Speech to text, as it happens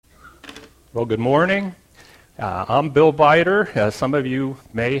Well, good morning. I'm Bill Biter. Some of you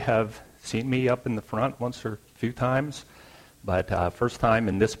may have seen me up in the front once or a few times, but first time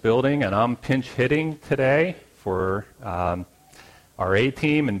in this building, and I'm pinch hitting today for our A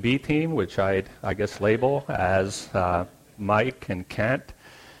team and B team, which I guess label as Mike and Kent.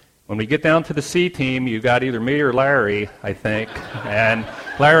 When we get down to the C team, you got either me or Larry, I think. And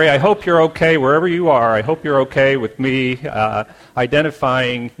Larry, I hope you're okay wherever you are. I hope you're okay with me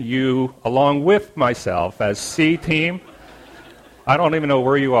identifying you along with myself as C team. I don't even know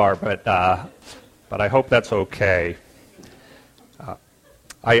where you are, but I hope that's okay.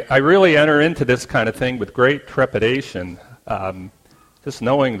 I really enter into this kind of thing with great trepidation, just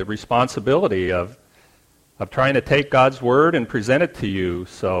knowing the responsibility of trying to take God's Word and present it to you.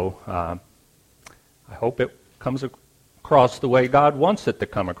 So I hope it comes across the way God wants it to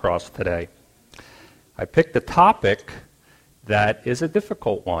come across today. I picked a topic that is a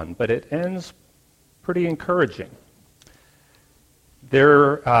difficult one, but it ends pretty encouraging.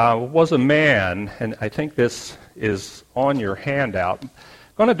 There was a man, and I think this is on your handout. I'm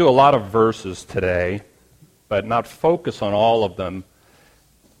going to do a lot of verses today, but not focus on all of them.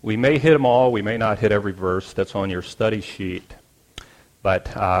 We may hit them all. We may not hit every verse that's on your study sheet. But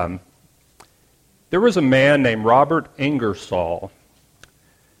there was a man named Robert Ingersoll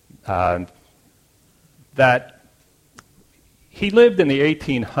that he lived in the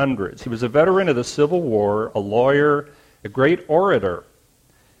 1800s. He was a veteran of the Civil War, a lawyer, a great orator.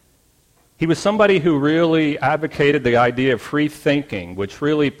 He was somebody who really advocated the idea of free thinking, which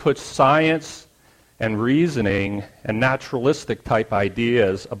really puts science and reasoning and naturalistic type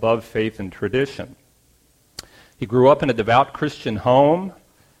ideas above faith and tradition. He grew up in a devout Christian home,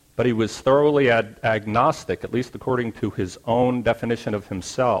 but he was thoroughly agnostic, at least according to his own definition of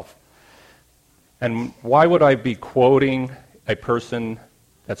himself. And why would I be quoting a person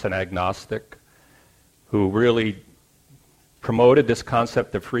that's an agnostic who really promoted this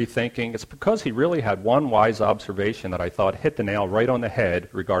concept of free thinking? It's because he really had one wise observation that I thought hit the nail right on the head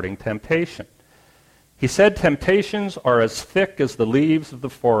regarding temptation. He said, "Temptations are as thick as the leaves of the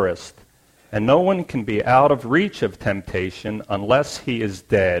forest, and no one can be out of reach of temptation unless he is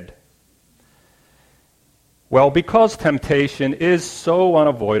dead." Well, because temptation is so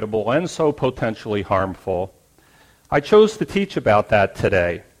unavoidable and so potentially harmful, I chose to teach about that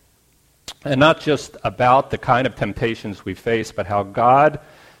today. And not just about the kind of temptations we face, but how God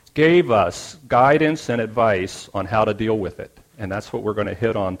gave us guidance and advice on how to deal with it. And that's what we're going to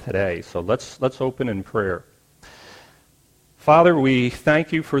hit on today. So let's open in prayer. Father, we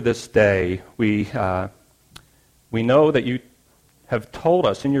thank you for this day. We know that you have told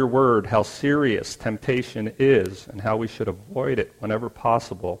us in your word how serious temptation is and how we should avoid it whenever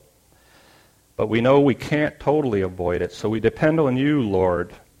possible. But we know we can't totally avoid it, so we depend on you,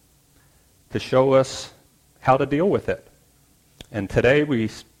 Lord, to show us how to deal with it. And today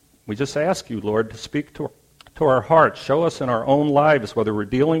we just ask you, Lord, to speak to our hearts. Show us in our own lives whether we're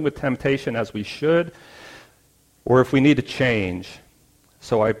dealing with temptation as we should or if we need to change.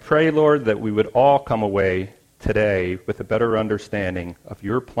 So I pray, Lord, that we would all come away today with a better understanding of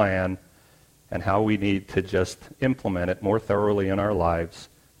your plan and how we need to just implement it more thoroughly in our lives.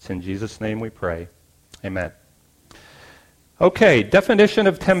 It's in Jesus' name we pray. Amen. Okay, definition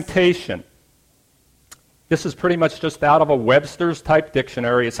of temptation. This is pretty much just out of a Webster's type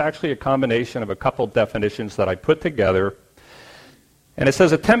dictionary. It's actually a combination of a couple definitions that I put together. And it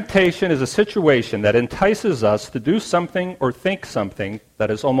says a temptation is a situation that entices us to do something or think something that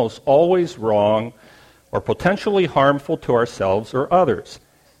is almost always wrong or potentially harmful to ourselves or others.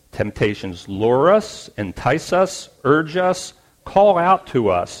 Temptations lure us, entice us, urge us, call out to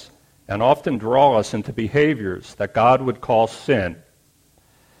us, and often draw us into behaviors that God would call sin.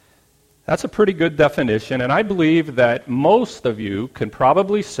 That's a pretty good definition, and I believe that most of you can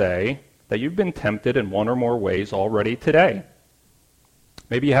probably say that you've been tempted in one or more ways already today.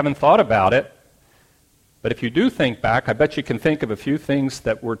 Maybe you haven't thought about it, but if you do think back, I bet you can think of a few things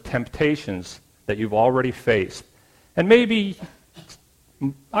that were temptations that you've already faced. And maybe,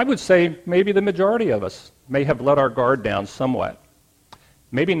 I would say, maybe the majority of us may have let our guard down somewhat.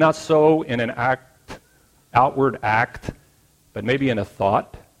 Maybe not so in an outward act, but maybe in a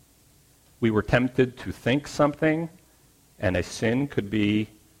thought. We were tempted to think something, and a sin could be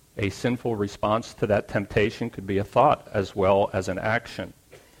a sinful response to that temptation, could be a thought as well as an action.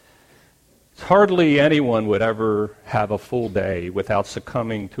 Hardly anyone would ever have a full day without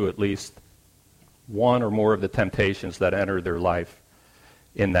succumbing to at least one or more of the temptations that enter their life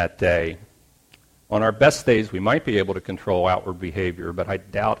in that day. On our best days, we might be able to control outward behavior, but I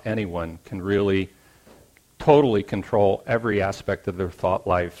doubt anyone can really totally control every aspect of their thought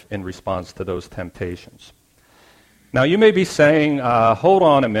life in response to those temptations. Now, you may be saying, hold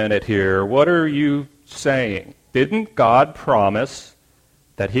on a minute here. What are you saying? Didn't God promise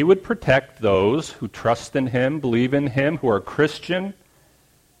that he would protect those who trust in him, believe in him, who are Christian,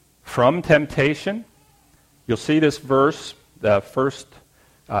 from temptation? You'll see this verse, the first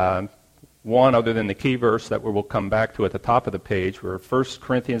one other than the key verse that we will come back to at the top of the page, where 1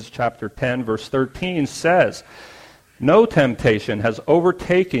 Corinthians chapter 10, verse 13 says, "No temptation has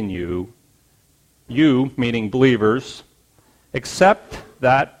overtaken you meaning believers, except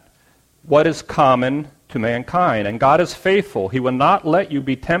that what is common to mankind. And God is faithful. He will not let you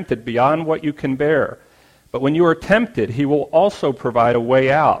be tempted beyond what you can bear. But when you are tempted, he will also provide a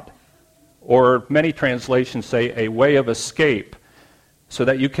way out." Or many translations say a way of escape, so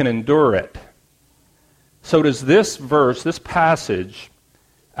that you can endure it. So does this verse, this passage,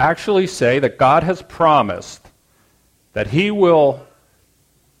 actually say that God has promised that he will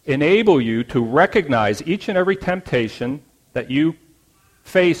enable you to recognize each and every temptation that you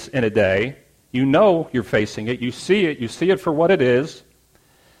face in a day? You know you're facing it. You see it for what it is.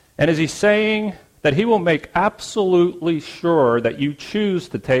 And is he saying that he will make absolutely sure that you choose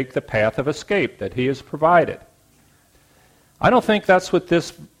to take the path of escape that he has provided? I don't think that's what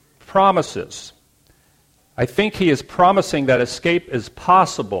this promises. I think he is promising that escape is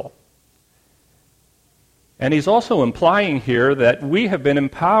possible. And he's also implying here that we have been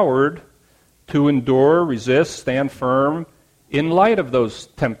empowered to endure, resist, stand firm in light of those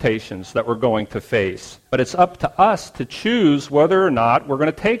temptations that we're going to face. But it's up to us to choose whether or not we're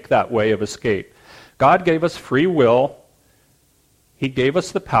going to take that way of escape. God gave us free will. He gave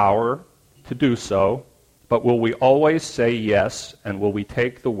us the power to do so. But will we always say yes, and will we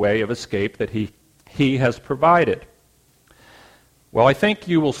take the way of escape that he has provided? Well, I think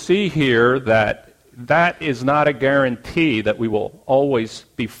you will see here that is not a guarantee that we will always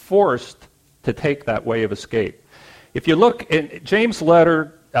be forced to take that way of escape. If you look in James'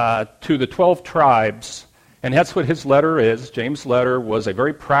 letter to the 12 tribes, and that's what his letter is. James' letter was a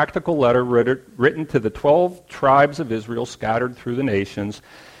very practical letter written to the 12 tribes of Israel scattered through the nations.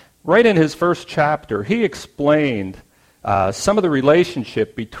 Right in his first chapter, he explained some of the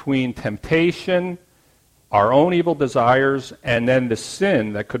relationship between temptation, our own evil desires, and then the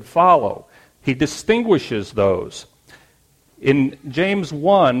sin that could follow. He distinguishes those. In James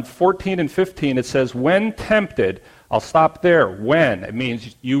 1, 14 and 15, it says, "When tempted," I'll stop there. When, it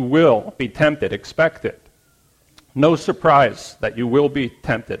means you will be tempted. Expect it. No surprise that you will be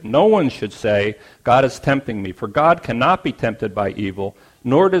tempted. No one should say, "God is tempting me," for God cannot be tempted by evil,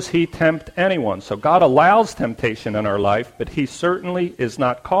 nor does he tempt anyone. So God allows temptation in our life, but he certainly is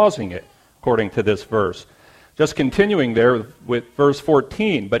not causing it, according to this verse. Just continuing there with verse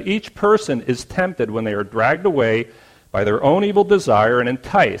 14, "But each person is tempted when they are dragged away by their own evil desire and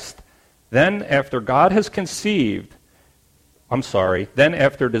enticed. Then after desire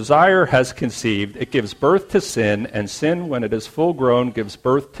has conceived, it gives birth to sin, and sin, when it is full grown, gives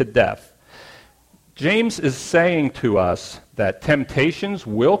birth to death." James is saying to us that temptations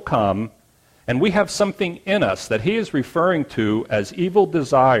will come, and we have something in us that he is referring to as evil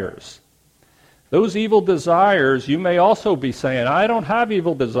desires. Those evil desires, you may also be saying, "I don't have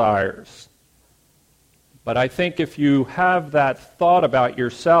evil desires." But I think if you have that thought about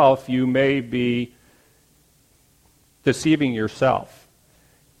yourself, you may be deceiving yourself.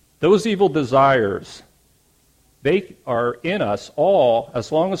 Those evil desires, they are in us all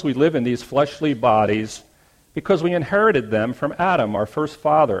as long as we live in these fleshly bodies, because we inherited them from Adam, our first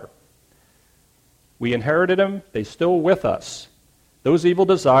father. We inherited them, they're still with us. Those evil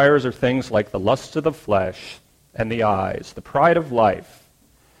desires are things like the lusts of the flesh and the eyes, the pride of life.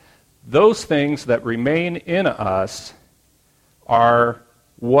 Those things that remain in us are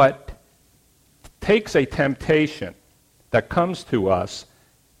what takes a temptation that comes to us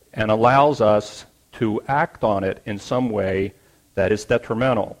and allows us to act on it in some way that is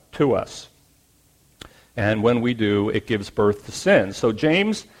detrimental to us. And when we do, it gives birth to sin. So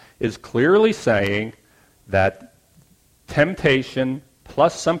James is clearly saying that temptation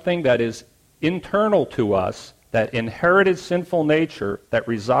plus something that is internal to us, that inherited sinful nature that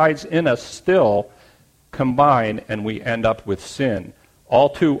resides in us still, combine and we end up with sin. All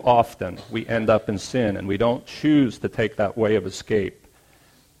too often we end up in sin, and we don't choose to take that way of escape.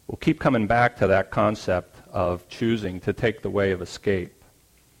 We'll keep coming back to that concept of choosing to take the way of escape.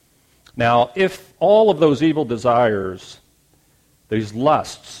 Now, if all of those evil desires, these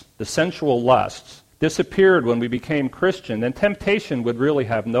lusts, the sensual lusts, disappeared when we became Christian, then temptation would really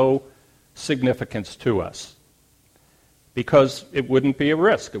have no significance to us, because it wouldn't be a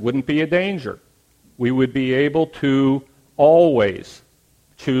risk, it wouldn't be a danger. we would be able to always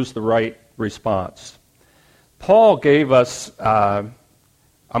choose the right response. Paul gave us, we're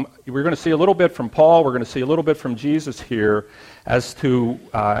going to see a little bit from Paul, we're going to see a little bit from Jesus here as to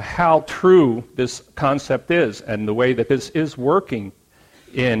how true this concept is and the way that this is working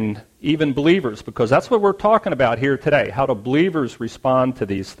in even believers, because that's what we're talking about here today, how do believers respond to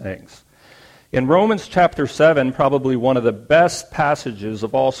these things. In Romans chapter 7, probably one of the best passages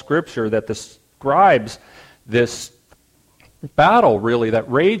of all Scripture that describes this battle, really, that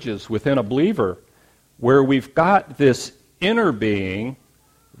rages within a believer, where we've got this inner being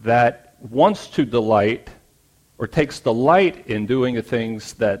that wants to delight or takes delight in doing the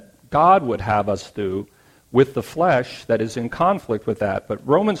things that God would have us do, with the flesh that is in conflict with that. But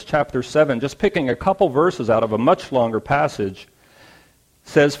Romans chapter 7, just picking a couple verses out of a much longer passage,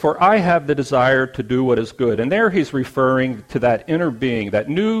 says, "For I have the desire to do what is good." And there he's referring to that inner being, that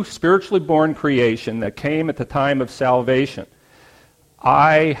new spiritually born creation that came at the time of salvation.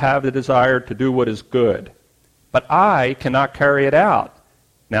 I have the desire to do what is good, but I cannot carry it out.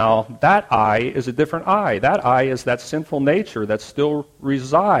 Now, that I is a different I. That I is that sinful nature that still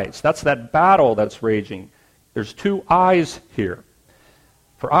resides. That's that battle that's raging. There's two I's here.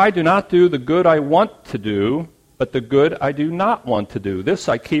 "For I do not do the good I want to do, but the good I do not want to do. This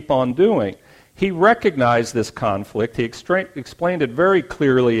I keep on doing." He recognized this conflict. He explained it very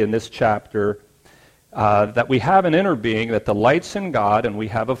clearly in this chapter, that we have an inner being that delights in God, and we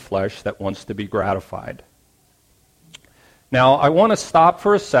have a flesh that wants to be gratified. Now, I want to stop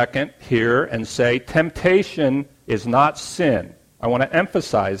for a second here and say temptation is not sin. I want to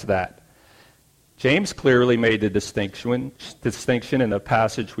emphasize that. James clearly made the distinction in the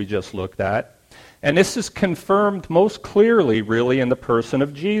passage we just looked at. And this is confirmed most clearly, really, in the person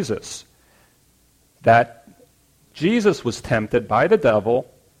of Jesus. That Jesus was tempted by the devil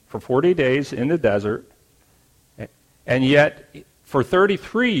for 40 days in the desert, and yet for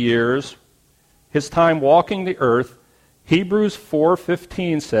 33 years, his time walking the earth, Hebrews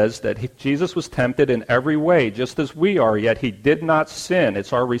 4:15 says that Jesus was tempted in every way, just as we are, yet he did not sin.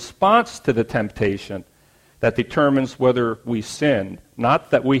 It's our response to the temptation that determines whether we sin,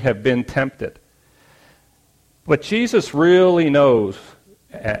 not that we have been tempted. But Jesus really knows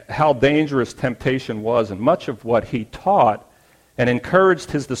how dangerous temptation was, and much of what he taught and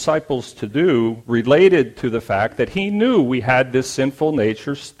encouraged his disciples to do related to the fact that he knew we had this sinful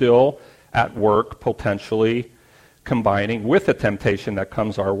nature still at work, potentially combining with the temptation that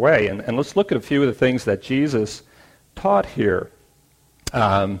comes our way. And let's look at a few of the things that Jesus taught here.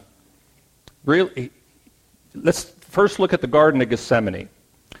 Really, let's first look at the Garden of Gethsemane.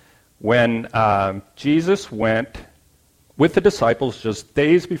 When Jesus went with the disciples just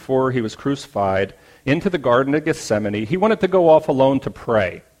days before he was crucified into the Garden of Gethsemane, he wanted to go off alone to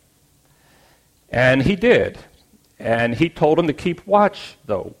pray. And he did. And he told them to keep watch,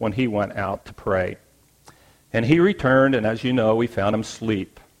 though, when he went out to pray. And he returned, and as you know, we found him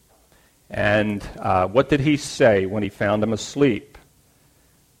asleep. And what did he say when he found him asleep?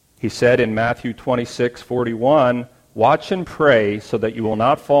 He said in Matthew 26:41, "Watch and pray so that you will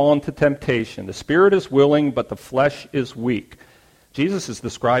not fall into temptation. The spirit is willing, but the flesh is weak." Jesus is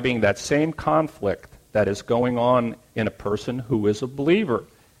describing that same conflict that is going on in a person who is a believer.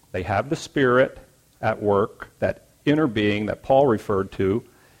 They have the spirit at work, that inner being that Paul referred to,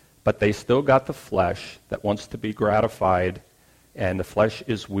 but they still got the flesh that wants to be gratified, and the flesh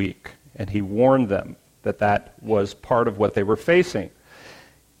is weak. And he warned them that that was part of what they were facing.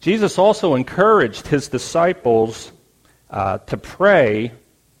 Jesus also encouraged his disciples to pray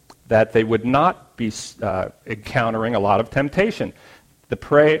that they would not be encountering a lot of temptation.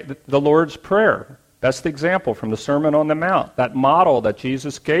 The Lord's Prayer, best example from the Sermon on the Mount, that model that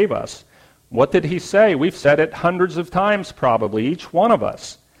Jesus gave us. What did he say? We've said it hundreds of times probably, each one of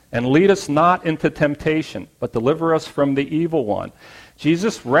us. "And lead us not into temptation, but deliver us from the evil one."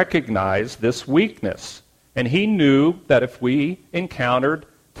 Jesus recognized this weakness, and he knew that if we encountered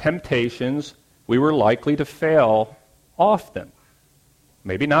temptations, we were likely to fail often.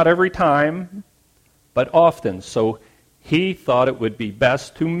 Maybe not every time, but often. So he thought it would be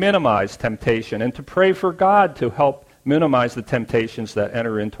best to minimize temptation and to pray for God to help minimize the temptations that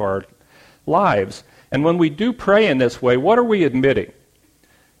enter into our lives. And when we do pray in this way, what are we admitting?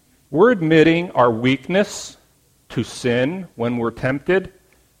 We're admitting our weakness to sin when we're tempted,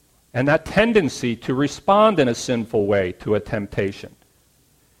 and that tendency to respond in a sinful way to a temptation.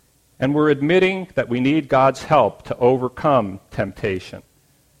 And we're admitting that we need God's help to overcome temptation.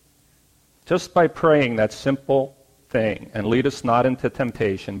 Just by praying that simple thing, "And lead us not into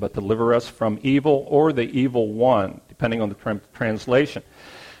temptation, but deliver us from evil," or the evil one, depending on the translation.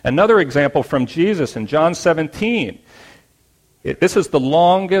 Another example from Jesus in John 17. This is the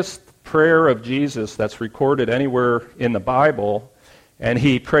longest prayer of Jesus that's recorded anywhere in the Bible, and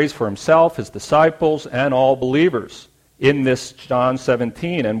he prays for himself, his disciples, and all believers in this John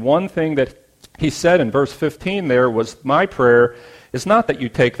 17. And one thing that he said in verse 15 there was, "My prayer is not that you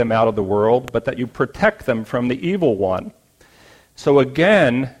take them out of the world, but that you protect them from the evil one." So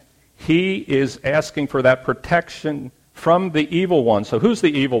again, he is asking for that protection from the evil one. So who's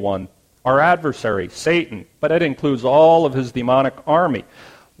the evil one? Our adversary, Satan. But it includes all of his demonic army.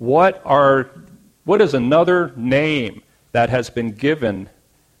 What is another name that has been given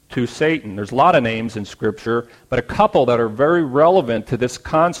to Satan? There's a lot of names in Scripture, but a couple that are very relevant to this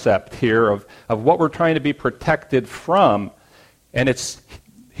concept here of what we're trying to be protected from. And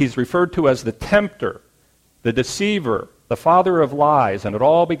he's referred to as the tempter, the deceiver, the father of lies, and it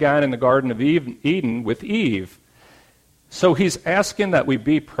all began in the Garden of Eden with Eve. So he's asking that we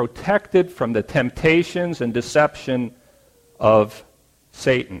be protected from the temptations and deception of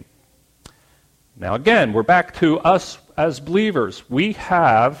Satan. Now again, we're back to us as believers. We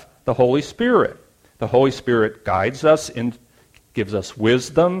have the Holy Spirit. The Holy Spirit guides us and gives us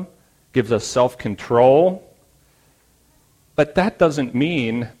wisdom, gives us self-control. But that doesn't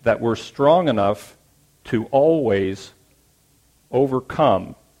mean that we're strong enough to always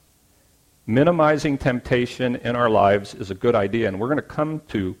overcome. Minimizing temptation in our lives is a good idea, and we're going to come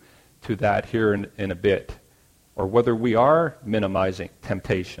to that here in a bit, or whether we are minimizing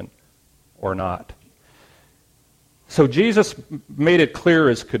temptation or not. So Jesus made it clear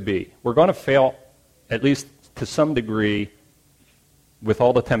as could be. We're going to fail, at least to some degree, with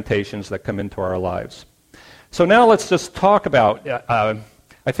all the temptations that come into our lives. So now let's just talk about,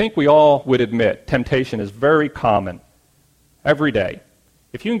 I think we all would admit, temptation is very common every day.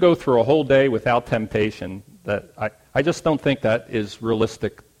 If you can go through a whole day without temptation, I just don't think that is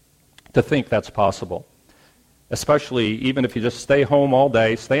realistic to think that's possible. Especially even if you just stay home all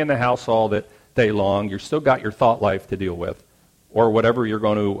day, stay in the house all day long, you've still got your thought life to deal with, or whatever you're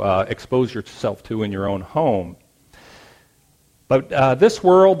going to expose yourself to in your own home. But this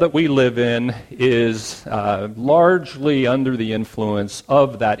world that we live in is largely under the influence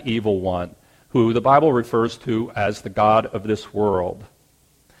of that evil one, who the Bible refers to as the god of this world.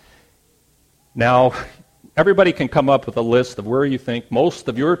 Now, everybody can come up with a list of where you think most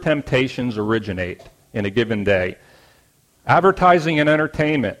of your temptations originate in a given day. Advertising and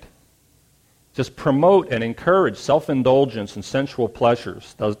entertainment just promote and encourage self-indulgence and sensual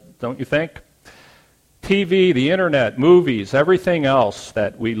pleasures, don't you think? TV, the internet, movies, everything else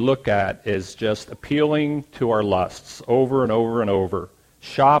that we look at is just appealing to our lusts over and over and over.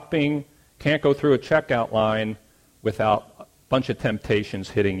 Shopping, can't go through a checkout line without a bunch of temptations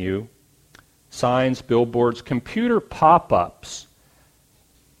hitting you. Signs, billboards, computer pop-ups.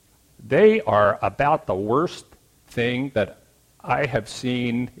 They are about the worst thing that I have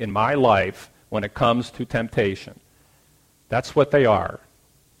seen in my life when it comes to temptation. That's what they are.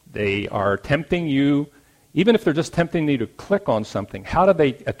 They are tempting you, even if they're just tempting you to click on something. How do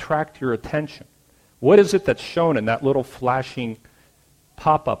they attract your attention? What is it that's shown in that little flashing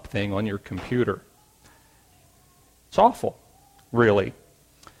pop-up thing on your computer? It's awful, really.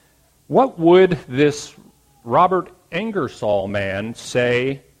 What would this Robert Ingersoll man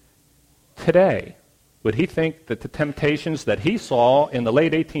say today? Would he think that the temptations that he saw in the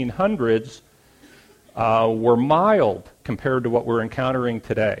late 1800s were mild compared to what we're encountering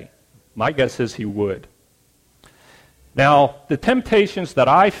today? My guess is he would. Now, the temptations that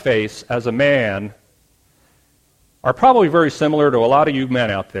I face as a man are probably very similar to a lot of you men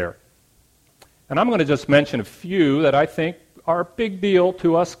out there. And I'm going to just mention a few that I think are a big deal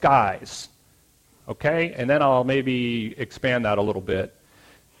to us guys. Okay? And then I'll maybe expand that a little bit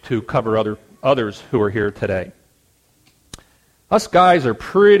to cover others who are here today. Us guys are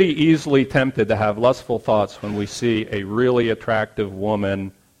pretty easily tempted to have lustful thoughts when we see a really attractive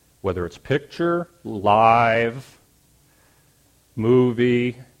woman, whether it's picture, live,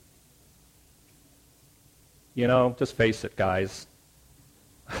 movie. You know, just face it, guys.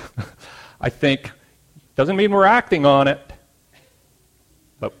 I think, doesn't mean we're acting on it,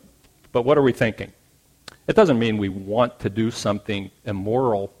 but what are we thinking? It doesn't mean we want to do something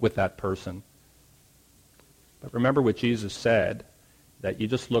immoral with that person. But remember what Jesus said, that you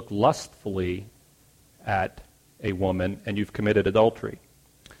just look lustfully at a woman and you've committed adultery.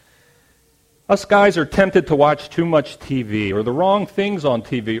 Us guys are tempted to watch too much TV or the wrong things on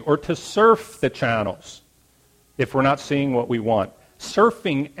TV or to surf the channels if we're not seeing what we want.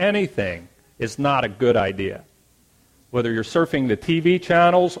 Surfing anything is not a good idea. Whether you're surfing the TV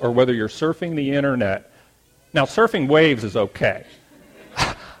channels or whether you're surfing the internet. Now, surfing waves is okay.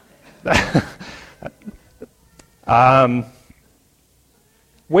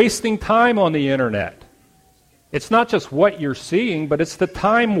 Wasting time on the internet. It's not just what you're seeing, but it's the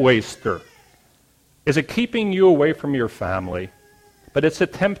time waster. Is it keeping you away from your family? But it's a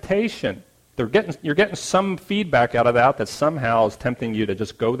temptation. You're getting some feedback out of that somehow is tempting you to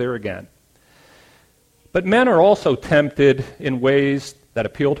just go there again. But men are also tempted in ways that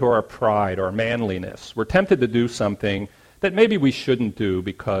appeal to our pride, our manliness. We're tempted to do something that maybe we shouldn't do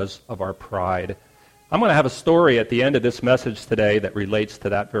because of our pride. I'm going to have a story at the end of this message today that relates to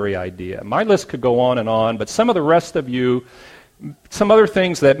that very idea. My list could go on, but some of the rest of you, some other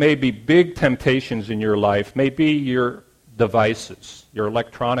things that may be big temptations in your life may be your devices, your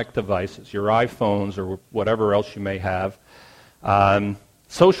electronic devices, your iPhones or whatever else you may have.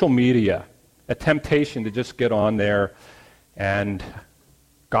 Social media, a temptation to just get on there and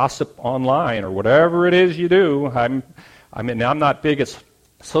gossip online or whatever it is you do. I'm not big at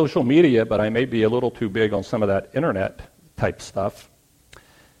social media, but I may be a little too big on some of that internet type stuff.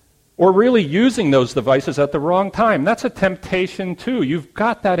 Or really using those devices at the wrong time. That's a temptation too. You've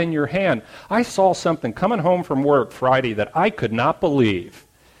got that in your hand. I saw something coming home from work Friday that I could not believe.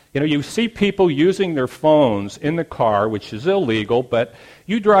 You see people using their phones in the car, which is illegal, but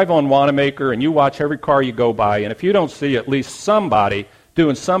you drive on Wanamaker and you watch every car you go by, and if you don't see at least somebody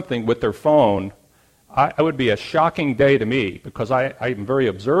doing something with their phone, it would be a shocking day to me because I'm very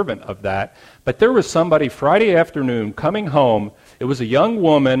observant of that. But there was somebody Friday afternoon coming home. It was a young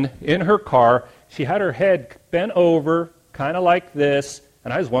woman in her car. She had her head bent over, kind of like this,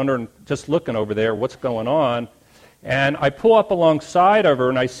 and I was wondering, just looking over there, what's going on. And I pull up alongside of her,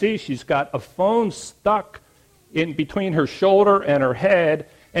 and I see she's got a phone stuck in between her shoulder and her head,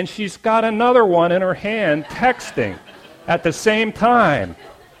 and she's got another one in her hand texting at the same time.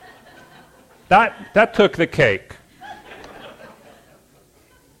 That took the cake.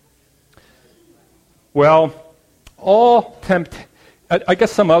 Well, I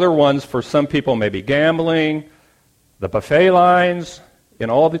guess some other ones for some people may be gambling, the buffet lines in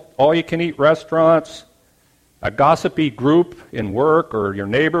all-you-can-eat restaurants, a gossipy group in work or your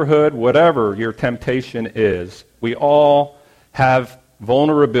neighborhood, whatever your temptation is. We all have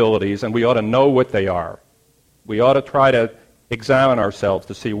vulnerabilities, and we ought to know what they are. We ought to try to examine ourselves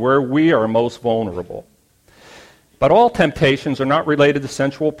to see where we are most vulnerable. But all temptations are not related to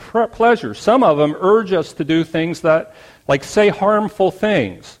sensual pleasure. Some of them urge us to do things that, like say harmful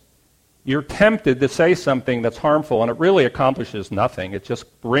things. You're tempted to say something that's harmful, and it really accomplishes nothing. It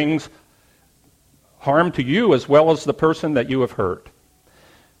just brings harm to you as well as the person that you have hurt.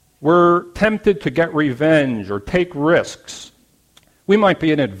 We're tempted to get revenge or take risks. We might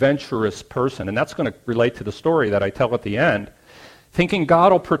be an adventurous person, and that's going to relate to the story that I tell at the end, thinking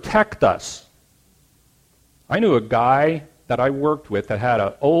God will protect us. I knew a guy that I worked with that had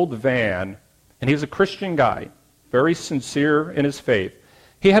an old van, and he was a Christian guy, very sincere in his faith.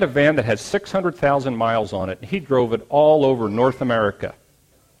 He had a van that had 600,000 miles on it, and he drove it all over North America.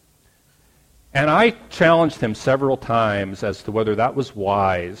 And I challenged him several times as to whether that was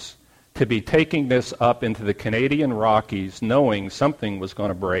wise to be taking this up into the Canadian Rockies knowing something was going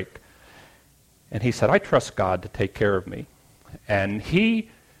to break. And he said, I trust God to take care of me. And he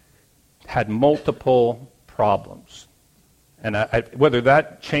had multiple problems. And whether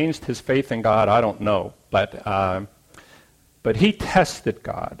that changed his faith in God, I don't know. But he tested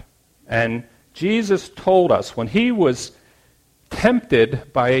God. And Jesus told us when he was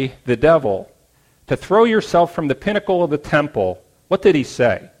tempted by the devil to throw yourself from the pinnacle of the temple, what did he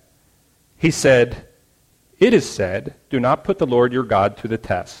say? He said, it is said, do not put the Lord your God to the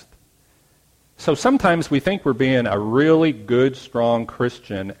test. So sometimes we think we're being a really good, strong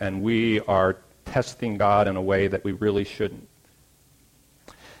Christian, and we are testing God in a way that we really shouldn't.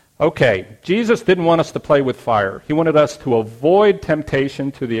 Okay, Jesus didn't want us to play with fire. He wanted us to avoid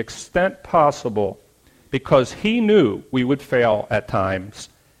temptation to the extent possible because he knew we would fail at times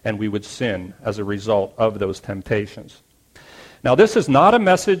and we would sin as a result of those temptations. Now, this is not a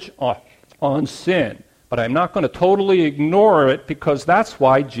message on sin, but I'm not going to totally ignore it because that's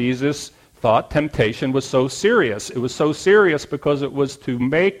why Jesus thought temptation was so serious. It was so serious because it was to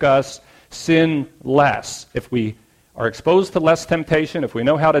make us sin less. If we are exposed to less temptation, if we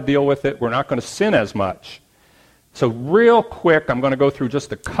know how to deal with it, we're not going to sin as much. So real quick, I'm going to go through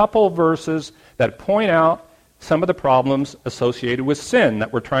just a couple verses that point out some of the problems associated with sin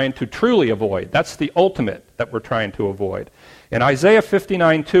that we're trying to truly avoid. That's the ultimate that we're trying to avoid. In Isaiah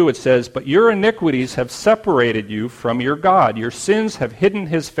 59:2 it says, but your iniquities have separated you from your God. Your sins have hidden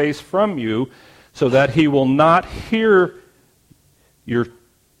his face from you so that he will not hear your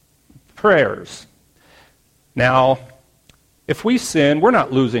prayers. Now, If we sin, we're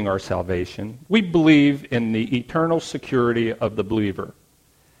not losing our salvation. We believe in the eternal security of the believer.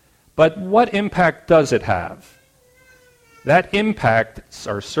 But what impact does it have? That impacts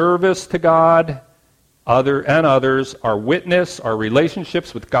our service to God and others, our witness, our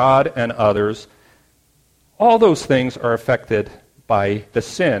relationships with God and others. All those things are affected by the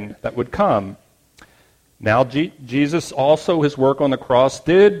sin that would come. Now, Jesus also, his work on the cross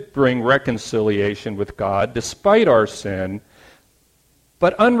did bring reconciliation with God despite our sin,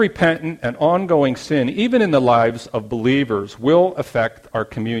 but unrepentant and ongoing sin, even in the lives of believers, will affect our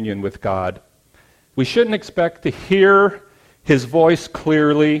communion with God. We shouldn't expect to hear his voice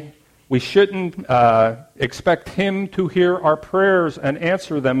clearly. We shouldn't expect him to hear our prayers and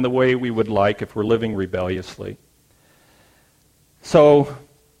answer them the way we would like if we're living rebelliously. So,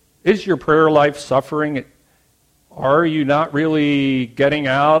 is your prayer life suffering? Are you not really getting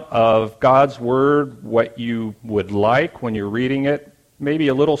out of God's Word what you would like when you're reading it? Maybe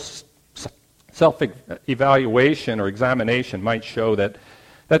a little self-evaluation or examination might show that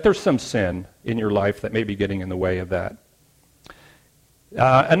there's some sin in your life that may be getting in the way of that.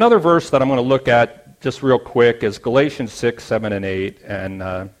 Another verse that I'm going to look at just real quick is Galatians 6, 7, and 8.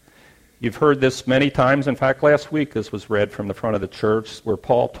 And you've heard this many times. In fact, last week this was read from the front of the church where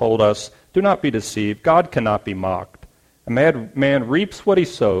Paul told us, "Do not be deceived. God cannot be mocked. A man reaps what he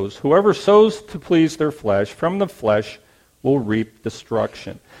sows. Whoever sows to please their flesh, from the flesh will reap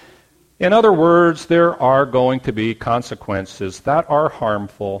destruction." In other words, there are going to be consequences that are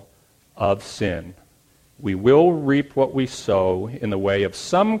harmful of sin. We will reap what we sow in the way of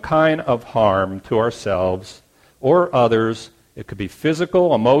some kind of harm to ourselves or others. It could be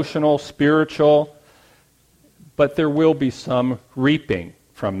physical, emotional, spiritual, but there will be some reaping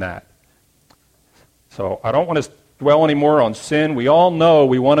from that. So I don't want to dwell anymore on sin. We all know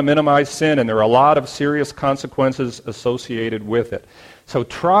we want to minimize sin, and there are a lot of serious consequences associated with it. So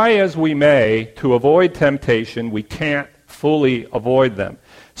try as we may to avoid temptation, we can't fully avoid them.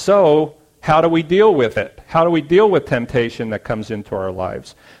 So how do we deal with it? How do we deal with temptation that comes into our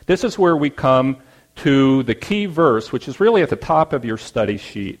lives? This is where we come to the key verse, which is really at the top of your study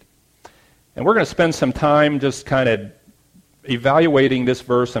sheet. And we're going to spend some time just kind of evaluating this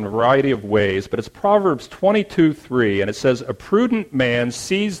verse in a variety of ways, but it's Proverbs 22:3, and it says, "A prudent man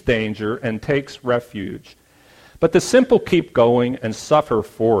sees danger and takes refuge, but the simple keep going and suffer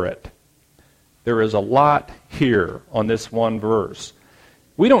for it." There is a lot here on this one verse.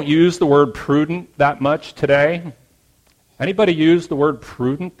 We don't use the word prudent that much today. Anybody use the word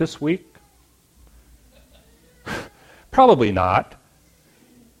prudent this week? Probably not.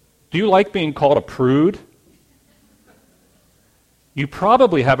 Do you like being called a prude? You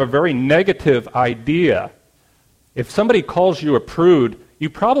probably have a very negative idea. If somebody calls you a prude, you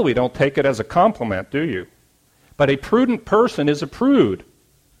probably don't take it as a compliment, do you? But a prudent person is a prude.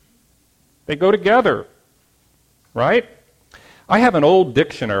 They go together, right? I have an old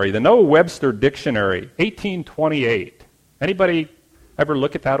dictionary, the Noah Webster Dictionary, 1828. Anybody ever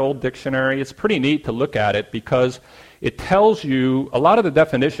look at that old dictionary? It's pretty neat to look at it because it tells you a lot of the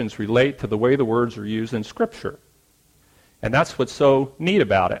definitions relate to the way the words are used in Scripture. And that's what's so neat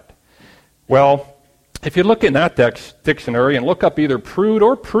about it. Well, if you look in that dictionary and look up either prude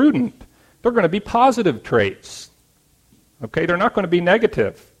or prudent, they're going to be positive traits. Okay, they're not going to be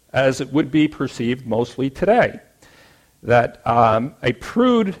negative, as it would be perceived mostly today. That a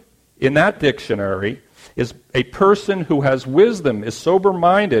prude in that dictionary is a person who has wisdom, is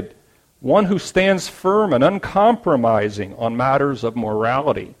sober-minded, one who stands firm and uncompromising on matters of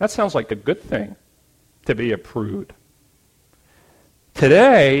morality. That sounds like a good thing, to be a prude.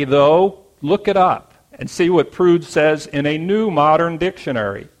 Today, though, look it up and see what prude says in a new modern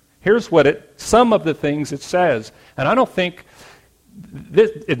dictionary. Here's what some of the things it says. And I don't think,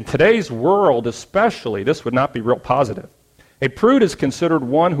 in today's world especially, this would not be real positive. A prude is considered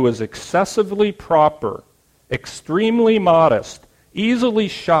one who is excessively proper, extremely modest, easily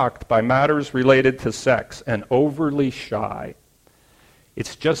shocked by matters related to sex, and overly shy.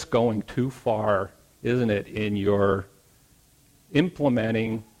 It's just going too far, isn't it, in your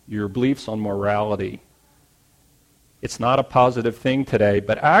implementing your beliefs on morality. It's not a positive thing today,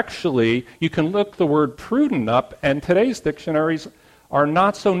 but actually you can look the word prudent up, and today's dictionaries are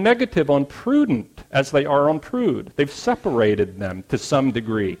not so negative on prudent as they are on prude. They've separated them to some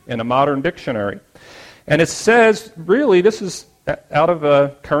degree in a modern dictionary. And it says, really, this is out of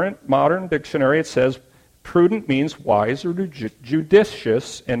a current modern dictionary, it says prudent means wise or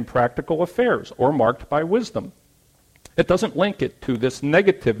judicious in practical affairs or marked by wisdom. It doesn't link it to this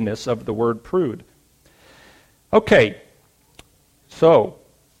negativeness of the word prude. Okay, so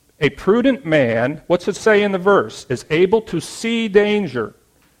A prudent man, what's it say in the verse, is able to see danger.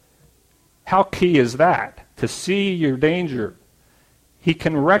 How key is that? To see your danger. He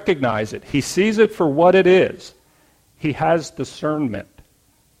can recognize it. He sees it for what it is. He has discernment.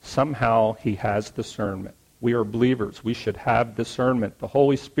 Somehow he has discernment. We are believers. We should have discernment. The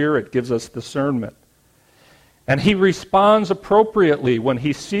Holy Spirit gives us discernment. And he responds appropriately when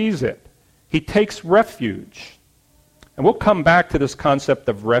he sees it. He takes refuge. And we'll come back to this concept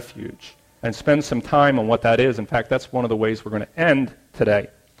of refuge and spend some time on what that is. In fact, that's one of the ways we're going to end today.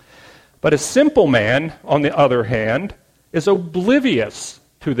 But a simple man, on the other hand, is oblivious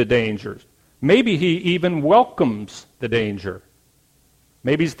to the dangers. Maybe he even welcomes the danger.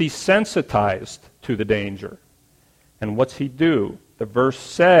 Maybe he's desensitized to the danger. And what's he do? The verse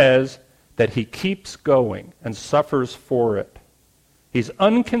says that he keeps going and suffers for it. He's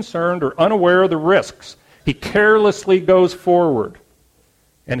unconcerned or unaware of the risks. He carelessly goes forward,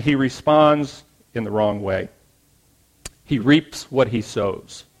 and he responds in the wrong way. He reaps what he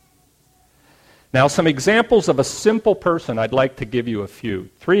sows. Now, some examples of a simple person, I'd like to give you a few.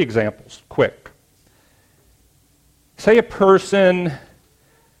 3 examples, quick. Say a person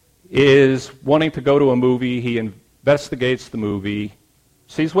is wanting to go to a movie. He investigates the movie,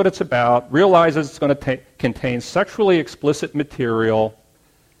 sees what it's about, realizes it's going to contain sexually explicit material,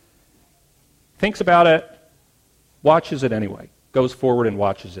 thinks about it, watches it anyway, goes forward and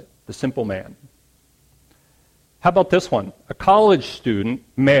watches it. The simple man. How about this one? A college student,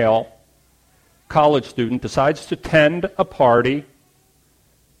 male college student, decides to attend a party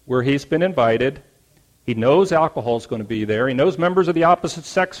where he's been invited. He knows alcohol is going to be there. He knows members of the opposite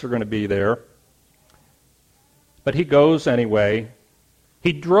sex are going to be there. But he goes anyway.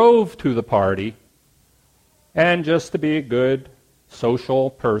 He drove to the party, and just to be a good social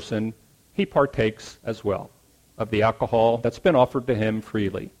person, he partakes as well of the alcohol that's been offered to him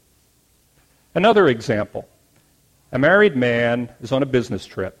freely. Another example. A married man is on a business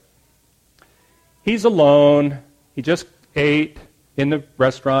trip. He's alone. He just ate in the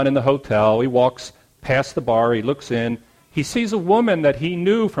restaurant, in the hotel. He walks past the bar. He looks in. He sees a woman that he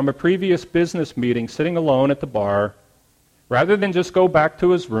knew from a previous business meeting sitting alone at the bar. Rather than just go back to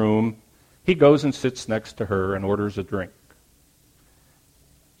his room, he goes and sits next to her and orders a drink.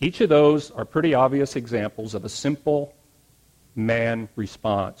 Each of those are pretty obvious examples of a simple man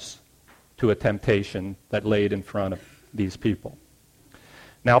response to a temptation that laid in front of these people.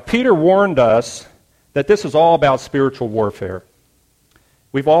 Now, Peter warned us that this is all about spiritual warfare.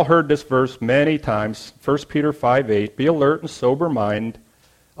 We've all heard this verse many times. 1 Peter 5:8, be alert and sober mind.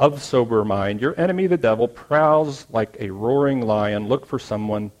 Your enemy, the devil, prowls like a roaring lion,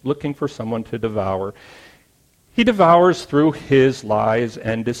 looking for someone to devour. He devours through his lies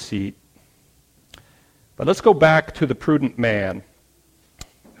and deceit. But let's go back to the prudent man.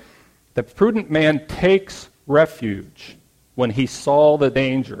 The prudent man takes refuge when he saw the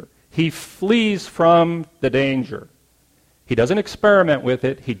danger. He flees from the danger. He doesn't experiment with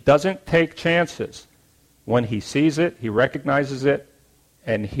it. He doesn't take chances. When he sees it, he recognizes it,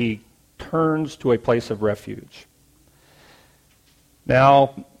 and he turns to a place of refuge.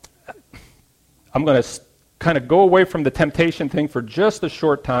 Now, I'm going to kind of go away from the temptation thing for just a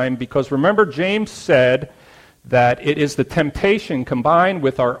short time, because remember James said that it is the temptation combined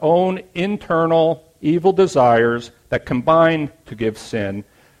with our own internal evil desires that combine to give sin.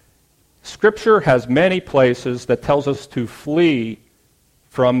 Scripture has many places that tells us to flee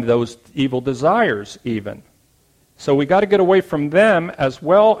from those evil desires even. So we got to get away from them as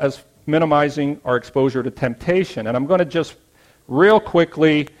well as minimizing our exposure to temptation. And I'm going to just real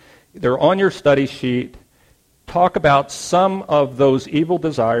quickly, they're on your study sheet, talk about some of those evil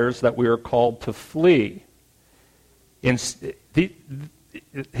desires that we are called to flee.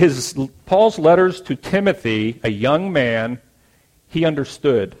 Paul's letters to Timothy, a young man, he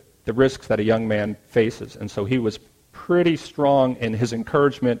understood the risks that a young man faces. And so he was pretty strong in his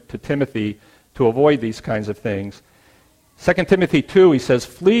encouragement to Timothy to avoid these kinds of things. 2 Timothy 2, he says,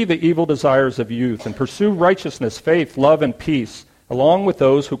 flee the evil desires of youth and pursue righteousness, faith, love, and peace, along with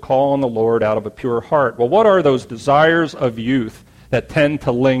those who call on the Lord out of a pure heart. Well, what are those desires of youth that tend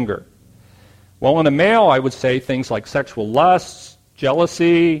to linger? Well, in a male, I would say things like sexual lusts,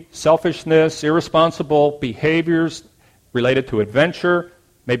 jealousy, selfishness, irresponsible behaviors related to adventure,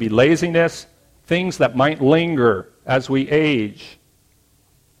 maybe laziness, things that might linger as we age.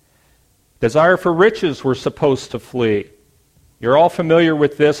 Desire for riches we're supposed to flee. You're all familiar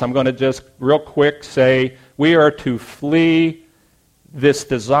with this. I'm going to just real quick say we are to flee this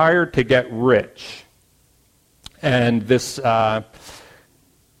desire to get rich. And this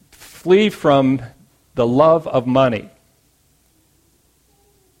flee from the love of money.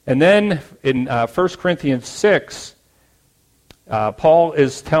 And then in 1 Corinthians 6, Paul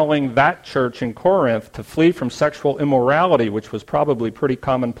is telling that church in Corinth to flee from sexual immorality, which was probably pretty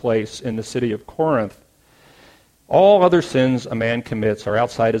commonplace in the city of Corinth. All other sins a man commits are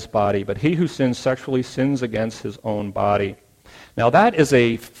outside his body, but he who sins sexually sins against his own body. Now that is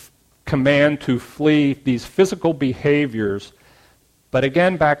a command to flee these physical behaviors. But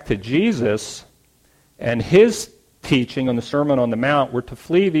again, back to Jesus and his teaching on the Sermon on the Mount, we're to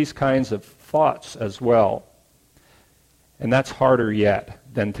flee these kinds of thoughts as well. And that's harder yet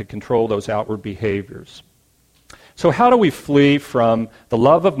than to control those outward behaviors. So how do we flee from the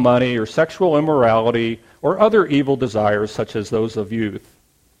love of money or sexual immorality or other evil desires such as those of youth?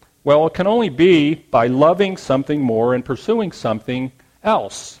 Well, it can only be by loving something more and pursuing something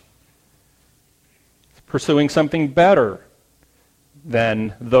else. Pursuing something better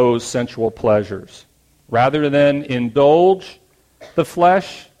than those sensual pleasures. Rather than indulge the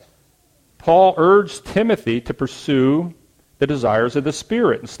flesh, Paul urged Timothy to pursue the desires of the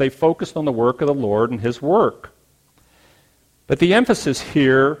Spirit and stay focused on the work of the Lord and his work. But the emphasis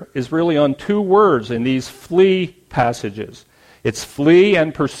here is really on two words in these flee passages. It's flee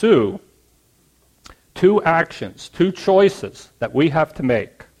and pursue. Two actions, two choices that we have to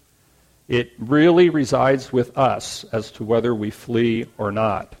make. It really resides with us as to whether we flee or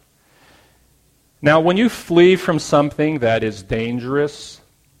not. Now, when you flee from something that is dangerous,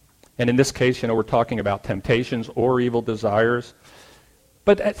 and in this case, we're talking about temptations or evil desires,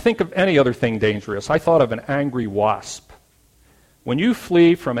 but think of any other thing dangerous. I thought of an angry wasp. When you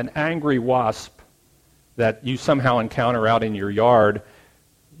flee from an angry wasp that you somehow encounter out in your yard,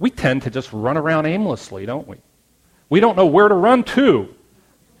 we tend to just run around aimlessly, don't we? We don't know where to run to,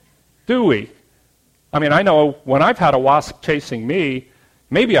 do we? I mean, I know when I've had a wasp chasing me,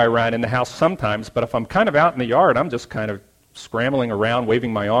 maybe I ran in the house sometimes, but if I'm kind of out in the yard, I'm just kind of scrambling around,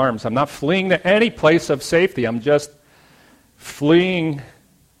 waving my arms. I'm not fleeing to any place of safety. I'm just fleeing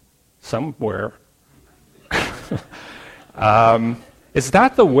somewhere. Is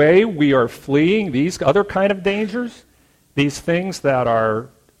that the way we are fleeing these other kind of dangers? These things that are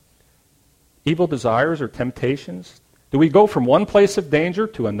evil desires or temptations? Do we go from one place of danger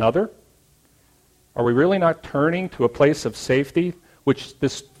to another? Are we really not turning to a place of safety, which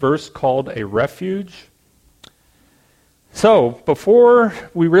this verse called a refuge? So, before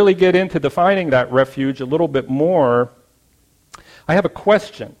we really get into defining that refuge a little bit more, I have a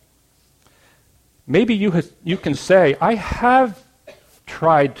question. Maybe you can say, I have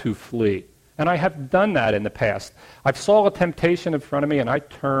tried to flee, and I have done that in the past. I saw a temptation in front of me, and I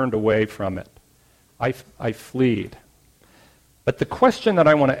turned away from it. I fled. But the question that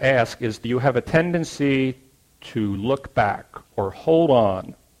I want to ask is, do you have a tendency to look back or hold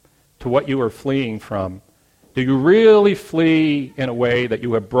on to what you are fleeing from? Do you really flee in a way that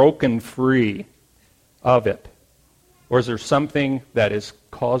you have broken free of it? Or is there something that is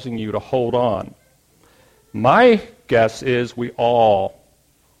causing you to hold on? My guess is we all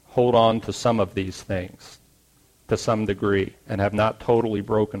hold on to some of these things to some degree and have not totally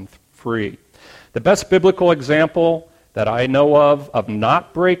broken free. The best biblical example that I know of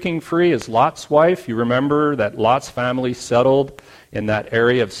not breaking free is Lot's wife. You remember that Lot's family settled in that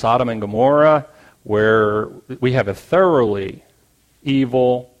area of Sodom and Gomorrah, where we have a thoroughly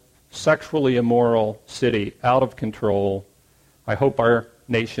evil, sexually immoral city, out of control. I hope our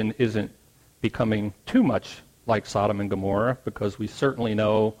nation isn't becoming too much like Sodom and Gomorrah, because we certainly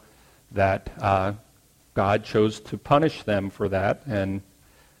know that God chose to punish them for that, and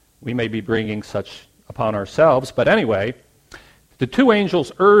we may be bringing such upon ourselves. But anyway, the two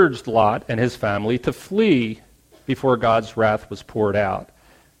angels urged Lot and his family to flee before God's wrath was poured out.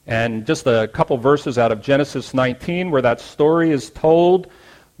 And just a couple verses out of Genesis 19 where that story is told,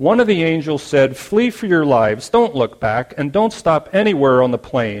 one of the angels said, "Flee for your lives, don't look back, and don't stop anywhere on the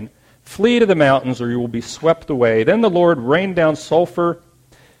plain. Flee to the mountains or you will be swept away." Then the Lord rained down sulfur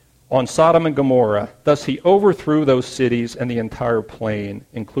on Sodom and Gomorrah. Thus he overthrew those cities and the entire plain,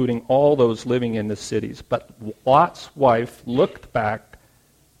 including all those living in the cities. But Lot's wife looked back.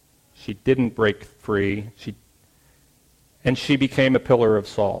 She didn't break free. And she became a pillar of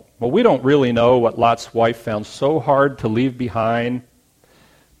salt. Well, we don't really know what Lot's wife found so hard to leave behind,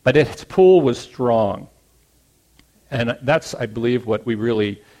 but its pull was strong. And that's, I believe, what we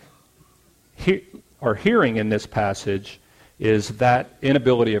really are hearing in this passage, is that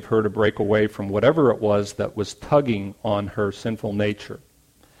inability of her to break away from whatever it was that was tugging on her sinful nature.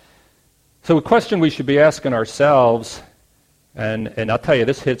 So a question we should be asking ourselves, and I'll tell you,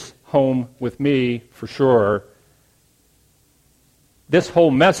 this hits home with me for sure. This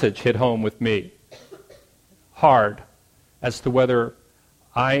whole message hit home with me hard as to whether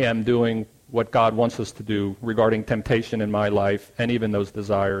I am doing what God wants us to do regarding temptation in my life and even those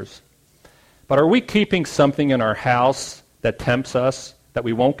desires. But are we keeping something in our house that tempts us that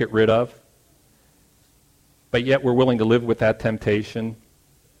we won't get rid of, but yet we're willing to live with that temptation,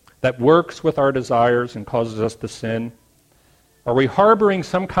 that works with our desires and causes us to sin? Are we harboring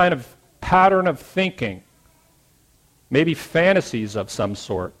some kind of pattern of thinking, maybe fantasies of some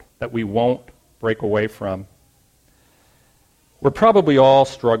sort, that we won't break away from? We're probably all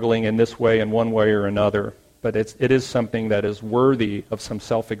struggling in this way in one way or another, but it is something that is worthy of some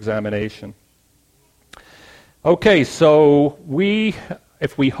self-examination. Okay, so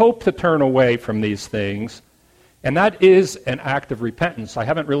if we hope to turn away from these things, and that is an act of repentance. I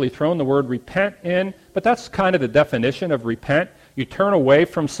haven't really thrown the word repent in, but that's kind of the definition of repent. You turn away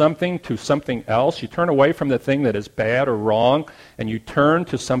from something to something else. You turn away from the thing that is bad or wrong, and you turn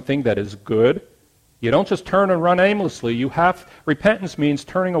to something that is good. You don't just turn and run aimlessly. Repentance means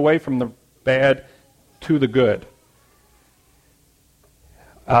turning away from the bad to the good.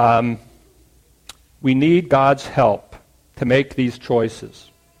 We need God's help to make these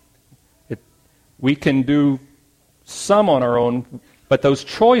choices. We can do some on our own, but those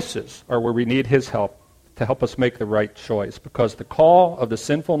choices are where we need His help to help us make the right choice, because the call of the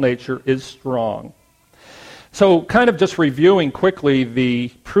sinful nature is strong. So kind of just reviewing quickly the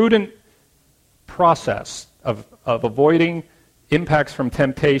prudent process of avoiding impacts from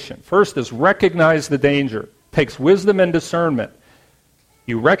temptation. First is recognize the danger. Takes wisdom and discernment.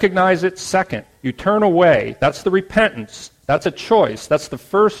 You recognize it. Second, you turn away. That's the repentance. That's a choice. That's the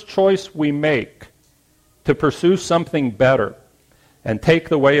first choice we make to pursue something better and take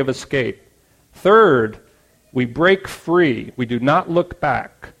the way of escape. Third, we break free. We do not look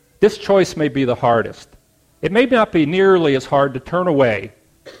back. This choice may be the hardest. It may not be nearly as hard to turn away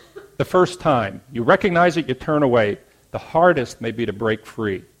the first time. You recognize it, you turn away. The hardest may be to break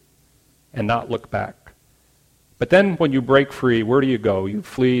free and not look back. But then when you break free, where do you go? You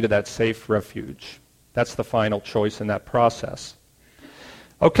flee to that safe refuge. That's the final choice in that process.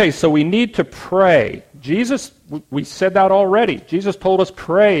 Okay, so we need to pray. Jesus, we said that already. Jesus told us,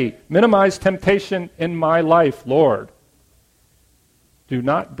 pray, minimize temptation in my life, Lord. Do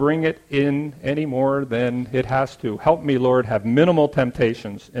not bring it in any more than it has to. Help me, Lord, have minimal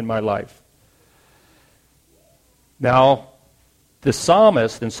temptations in my life. Now, the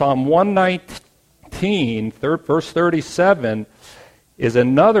psalmist in Psalm 119, verse 37, is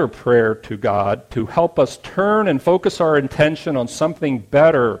another prayer to God to help us turn and focus our intention on something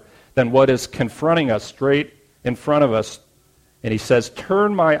better than what is confronting us straight in front of us. And he says,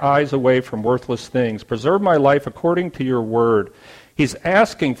 turn my eyes away from worthless things. Preserve my life according to your word. He's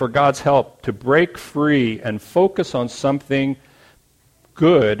asking for God's help to break free and focus on something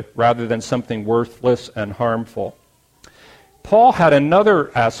good rather than something worthless and harmful. Paul had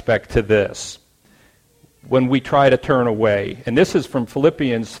another aspect to this when we try to turn away, and this is from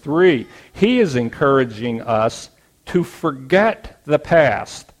Philippians 3. He is encouraging us to forget the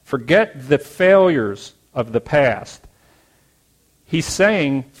past, forget the failures of the past. He's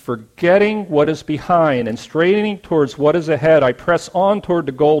saying, forgetting what is behind and straining towards what is ahead, I press on toward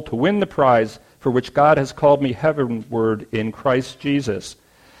the goal to win the prize for which God has called me heavenward in Christ Jesus.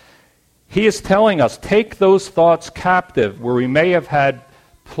 He is telling us, take those thoughts captive where we may have had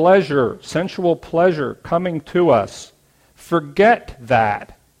pleasure, sensual pleasure coming to us. Forget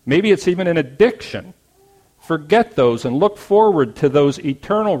that. Maybe it's even an addiction. Forget those and look forward to those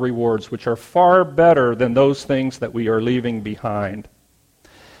eternal rewards which are far better than those things that we are leaving behind.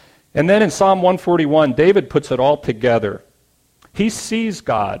 And then in Psalm 141, David puts it all together. He sees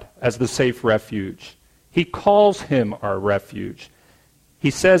God as the safe refuge. He calls him our refuge.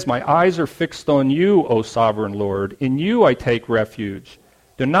 He says, my eyes are fixed on you, O sovereign Lord. In you I take refuge.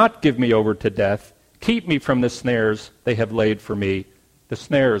 Do not give me over to death. Keep me from the snares they have laid for me. The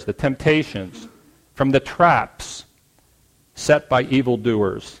snares, the temptations, from the traps set by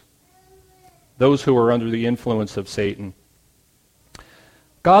evildoers, those who are under the influence of Satan.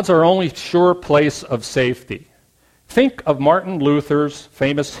 God's our only sure place of safety. Think of Martin Luther's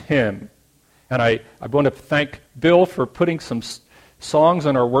famous hymn. And I want to thank Bill for putting some songs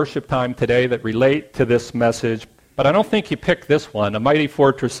in our worship time today that relate to this message. But I don't think he picked this one, A Mighty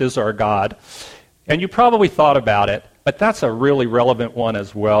Fortress is Our God. And you probably thought about it, but that's a really relevant one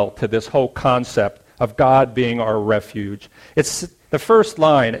as well to this whole concept of God being our refuge. It's the first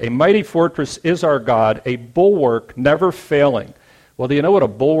line, a mighty fortress is our God, a bulwark never failing. Well, do you know what a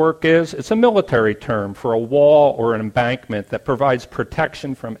bulwark is? It's a military term for a wall or an embankment that provides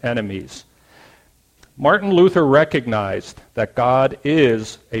protection from enemies. Martin Luther recognized that God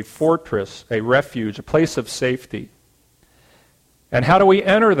is a fortress, a refuge, a place of safety. And how do we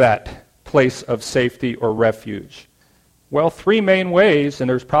enter that place of safety or refuge? Well, three main ways, and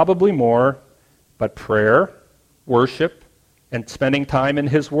there's probably more, but prayer, worship, and spending time in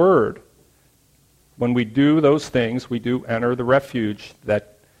His Word. When we do those things, we do enter the refuge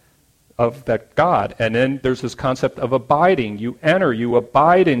of that God. And then there's this concept of abiding. You enter, you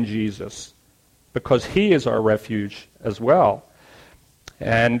abide in Jesus, because He is our refuge as well.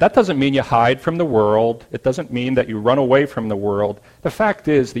 And that doesn't mean you hide from the world. It doesn't mean that you run away from the world. The fact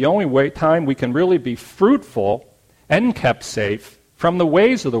is, the only time we can really be fruitful and kept safe from the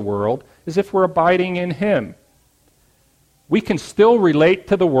ways of the world is if we're abiding in Him. We can still relate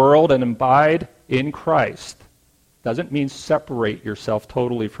to the world and abide in Christ. Doesn't mean separate yourself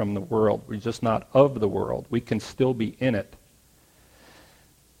totally from the world. We're just not of the world. We can still be in it.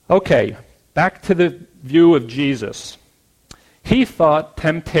 Okay, back to the view of Jesus. He thought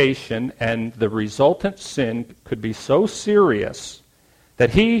temptation and the resultant sin could be so serious that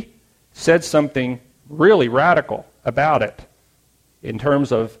He said something really radical about it in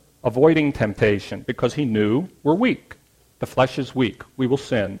terms of avoiding temptation, because He knew we're weak. The flesh is weak. We will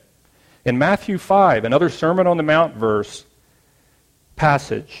sin. In Matthew 5, another Sermon on the Mount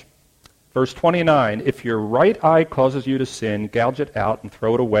passage, verse 29, if your right eye causes you to sin, gouge it out and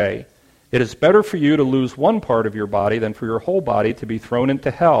throw it away. It is better for you to lose one part of your body than for your whole body to be thrown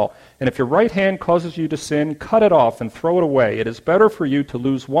into hell. And if your right hand causes you to sin, cut it off and throw it away. It is better for you to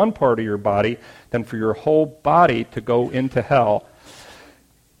lose one part of your body than for your whole body to go into hell.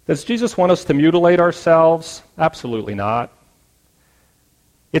 Does Jesus want us to mutilate ourselves? Absolutely not.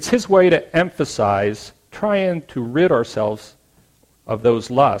 It's His way to emphasize trying to rid ourselves of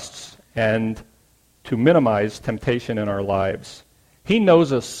those lusts and to minimize temptation in our lives. He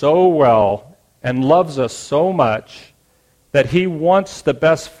knows us so well and loves us so much that He wants the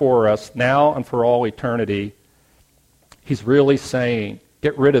best for us now and for all eternity. He's really saying,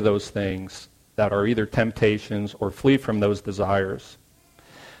 get rid of those things that are either temptations or flee from those desires.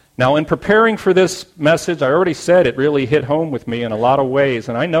 Now, in preparing for this message, I already said it really hit home with me in a lot of ways,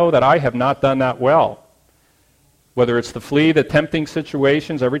 and I know that I have not done that well. Whether it's to flee the tempting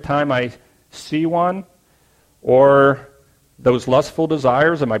situations every time I see one, or those lustful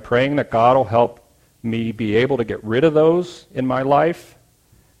desires, am I praying that God will help me be able to get rid of those in my life?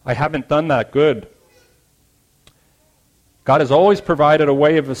 I haven't done that good. God has always provided a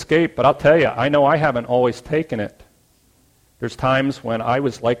way of escape, but I'll tell you, I know I haven't always taken it. There's times when I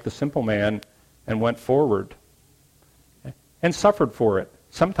was like the simple man and went forward and suffered for it.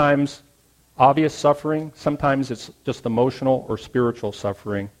 Sometimes obvious suffering, sometimes it's just emotional or spiritual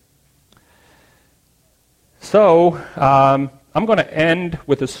suffering. So, I'm going to end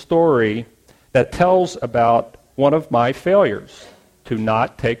with a story that tells about one of my failures to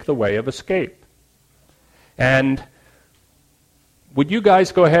not take the way of escape. And would you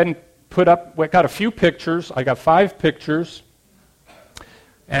guys go ahead and put up, we got a few pictures. I got 5 pictures.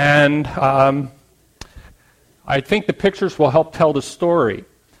 And I think the pictures will help tell the story.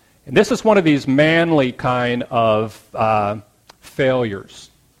 And this is one of these manly kind of failures,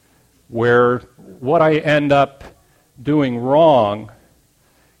 where what I end up doing wrong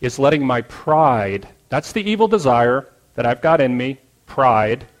is letting my pride, that's the evil desire that I've got in me,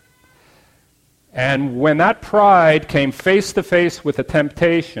 pride. And when that pride came face to face with a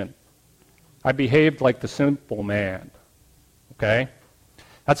temptation, I behaved like the simple man. Okay?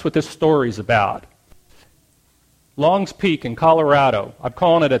 That's what this story's about. Long's Peak in Colorado. I'm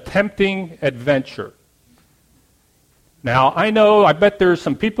calling it a tempting adventure. Now, I bet there's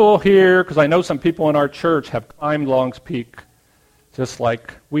some people here, because I know some people in our church have climbed Long's Peak just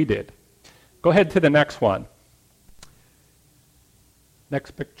like we did. Go ahead to the next one.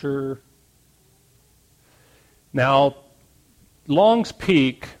 Next picture. Now, Long's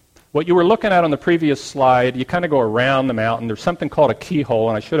Peak, what you were looking at on the previous slide, you kind of go around the mountain. There's something called a keyhole,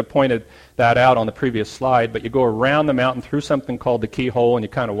 and I should have pointed that out on the previous slide, but you go around the mountain through something called the keyhole, and you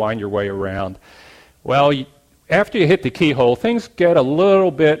kind of wind your way around. Well, after you hit the keyhole, things get a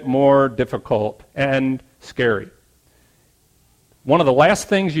little bit more difficult and scary. One of the last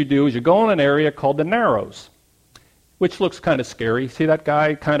things you do is you go in an area called the Narrows, which looks kind of scary. See that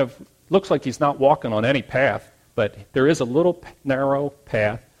guy kind of looks like he's not walking on any path, but there is a little narrow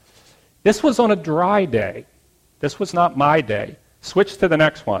path. This was on a dry day. This was not my day. Switch to the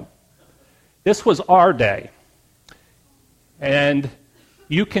next one. This was our day. And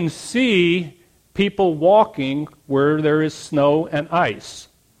you can see people walking where there is snow and ice.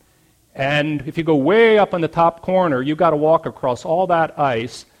 And if you go way up in the top corner, you've got to walk across all that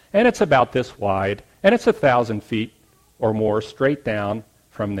ice, and it's about this wide, and it's 1,000 feet or more straight down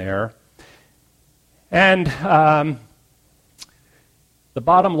from there. And The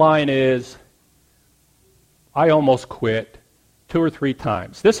bottom line is I almost quit 2 or 3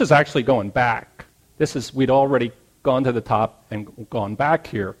 times. This is actually going back. We'd already gone to the top and gone back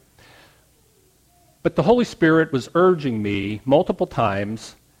here. But the Holy Spirit was urging me multiple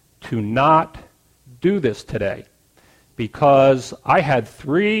times to not do this today because I had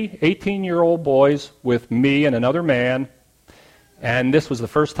 3 18-year-old boys with me and another man, and this was the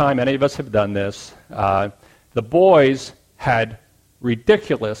first time any of us have done this. The boys had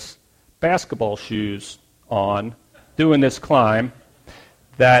ridiculous basketball shoes on doing this climb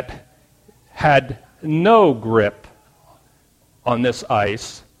that had no grip on this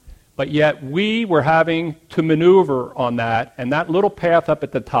ice, but yet we were having to maneuver on that, and that little path up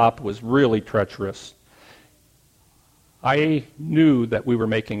at the top was really treacherous. I knew that we were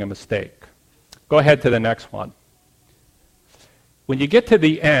making a mistake. Go ahead to the next one. When you get to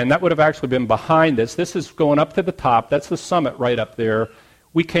the end, that would have actually been behind this. This is going up to the top. That's the summit right up there.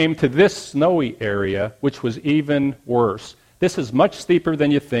 We came to this snowy area, which was even worse. This is much steeper than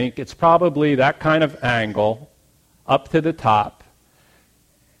you think. It's probably that kind of angle up to the top.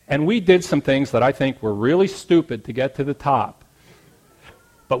 And we did some things that I think were really stupid to get to the top.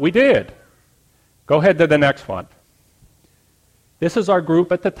 But we did. Go ahead to the next one. This is our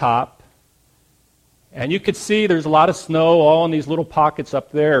group at the top. And you could see there's a lot of snow all in these little pockets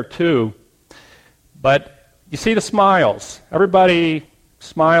up there too. But you see the smiles. Everybody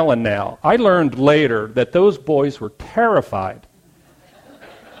smiling now. I learned later that those boys were terrified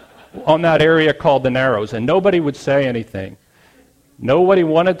on that area called the Narrows, and nobody would say anything. Nobody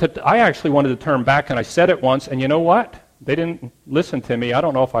wanted to. I actually wanted to turn back, and I said it once, and you know what? They didn't listen to me. I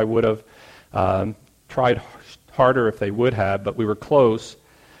don't know if I would have tried harder if they would have, but we were close.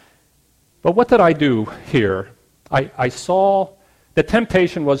 But what did I do here? I saw the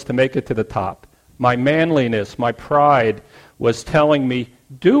temptation was to make it to the top. My manliness, my pride was telling me,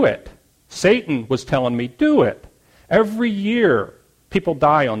 do it. Satan was telling me, do it. Every year, people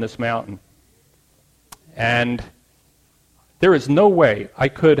die on this mountain. And there is no way I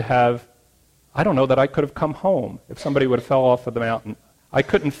could have, I don't know that I could have come home if somebody would have fell off of the mountain. I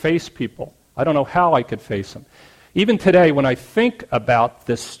couldn't face people. I don't know how I could face them. Even today, when I think about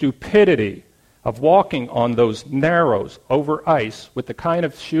the stupidity of walking on those narrows over ice with the kind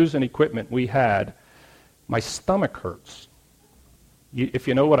of shoes and equipment we had, my stomach hurts, if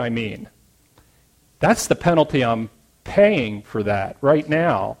you know what I mean. That's the penalty I'm paying for that right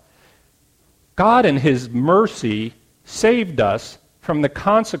now. God in His mercy saved us from the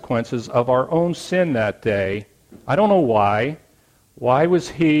consequences of our own sin that day. I don't know why. Why was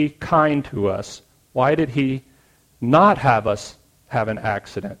He kind to us? Why did He not have us have an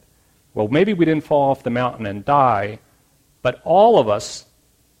accident? Well, maybe we didn't fall off the mountain and die, but all of us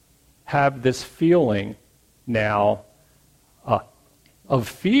have this feeling now of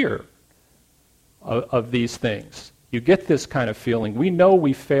fear of these things. You get this kind of feeling. We know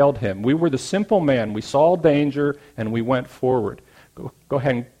we failed Him. We were the simple man. We saw danger and we went forward. Go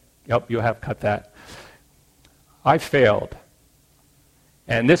ahead and, you have cut that. I failed.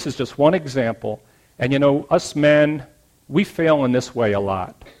 And this is just one example. And you know, us men, we fail in this way a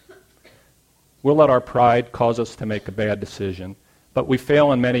lot. We'll let our pride cause us to make a bad decision. But we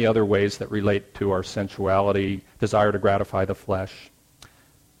fail in many other ways that relate to our sensuality, desire to gratify the flesh.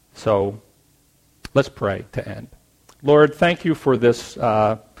 So, let's pray to end. Lord, thank you for this,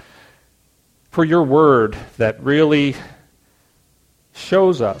 for your word that really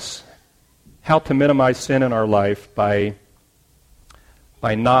shows us how to minimize sin in our life by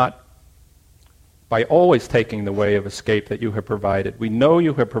always taking the way of escape that you have provided. We know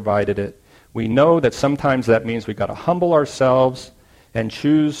you have provided it. We know that sometimes that means we've got to humble ourselves and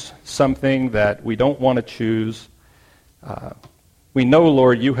choose something that we don't want to choose. We know,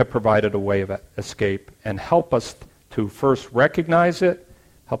 Lord, you have provided a way of escape, and help us to first recognize it,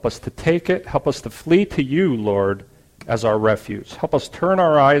 help us to take it, help us to flee to you, Lord, as our refuge. Help us turn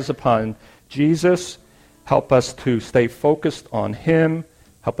our eyes upon Jesus. Help us to stay focused on Him.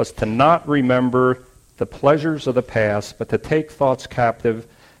 Help us to not remember the pleasures of the past, but to take thoughts captive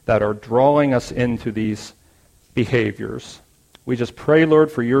that are drawing us into these behaviors. We just pray,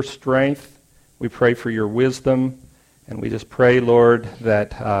 Lord, for your strength. We pray for your wisdom. And we just pray, Lord,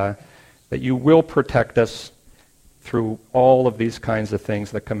 that you will protect us through all of these kinds of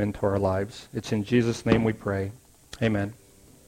things that come into our lives. It's in Jesus' name we pray. Amen.